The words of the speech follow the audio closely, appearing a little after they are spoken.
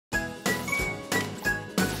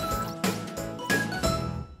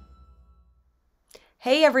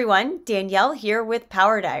Hey everyone, Danielle here with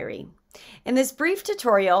Power Diary. In this brief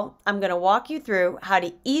tutorial, I'm going to walk you through how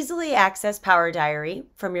to easily access Power Diary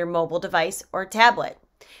from your mobile device or tablet.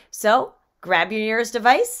 So grab your nearest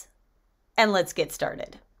device and let's get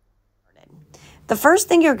started. The first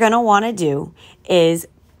thing you're going to want to do is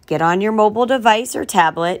get on your mobile device or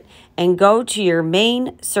tablet and go to your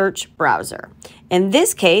main search browser. In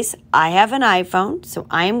this case, I have an iPhone, so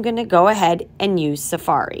I'm going to go ahead and use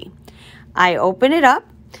Safari. I open it up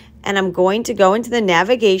and I'm going to go into the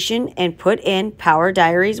navigation and put in Power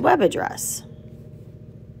Diary's web address.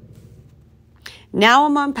 Now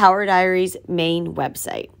I'm on Power Diary's main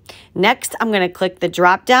website. Next, I'm going to click the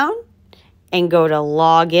drop down and go to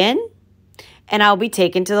Login, and I'll be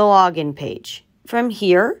taken to the login page. From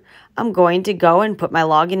here, I'm going to go and put my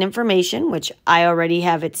login information, which I already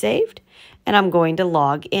have it saved, and I'm going to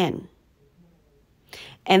log in.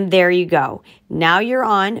 And there you go. Now you're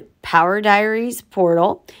on Power Diary's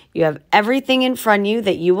portal. You have everything in front of you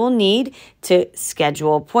that you will need to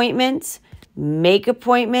schedule appointments, make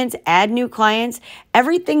appointments, add new clients.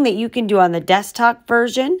 Everything that you can do on the desktop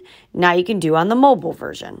version, now you can do on the mobile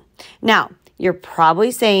version. Now, you're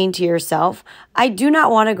probably saying to yourself, I do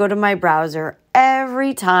not want to go to my browser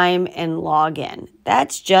every time and log in.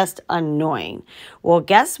 That's just annoying. Well,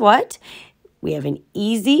 guess what? We have an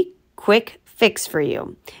easy, quick fix for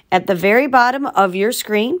you. At the very bottom of your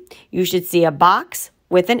screen, you should see a box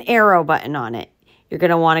with an arrow button on it. You're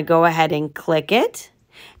going to want to go ahead and click it,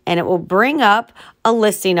 and it will bring up a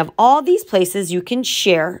listing of all these places you can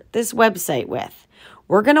share this website with.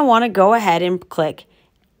 We're going to want to go ahead and click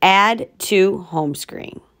Add to Home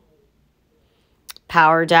Screen.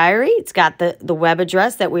 Power Diary, it's got the web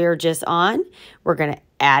address that we were just on. We're going to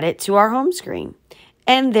add it to our home screen.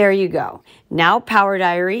 And there you go. Now Power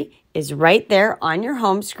Diary is right there on your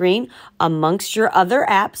home screen amongst your other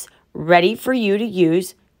apps, ready for you to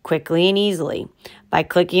use quickly and easily. By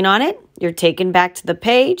clicking on it, you're taken back to the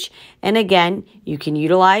page, and again, you can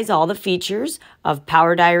utilize all the features of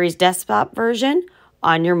Power Diary's desktop version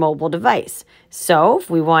on your mobile device. So if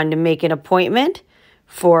we wanted to make an appointment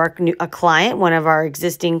for a client, one of our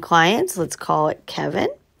existing clients, let's call it Kevin,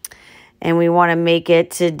 and we want to make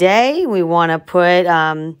it today, we want to put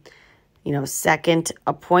second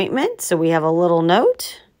appointment. So we have a little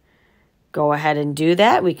note. Go ahead and do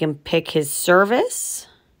that. We can pick his service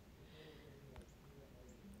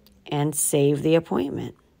and save the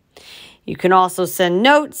appointment. You can also send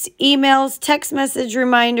notes, emails, text message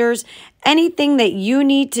reminders, anything that you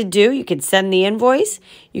need to do. You can send the invoice.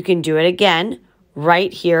 You can do it again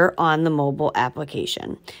right here on the mobile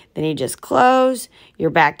application. Then you just close. You're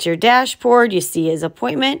back to your dashboard. You see his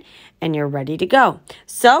appointment and you're ready to go.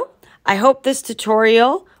 So I hope this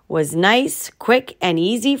tutorial was nice, quick, and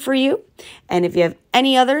easy for you. And if you have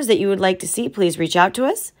any others that you would like to see, please reach out to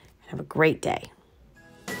us. Have a great day.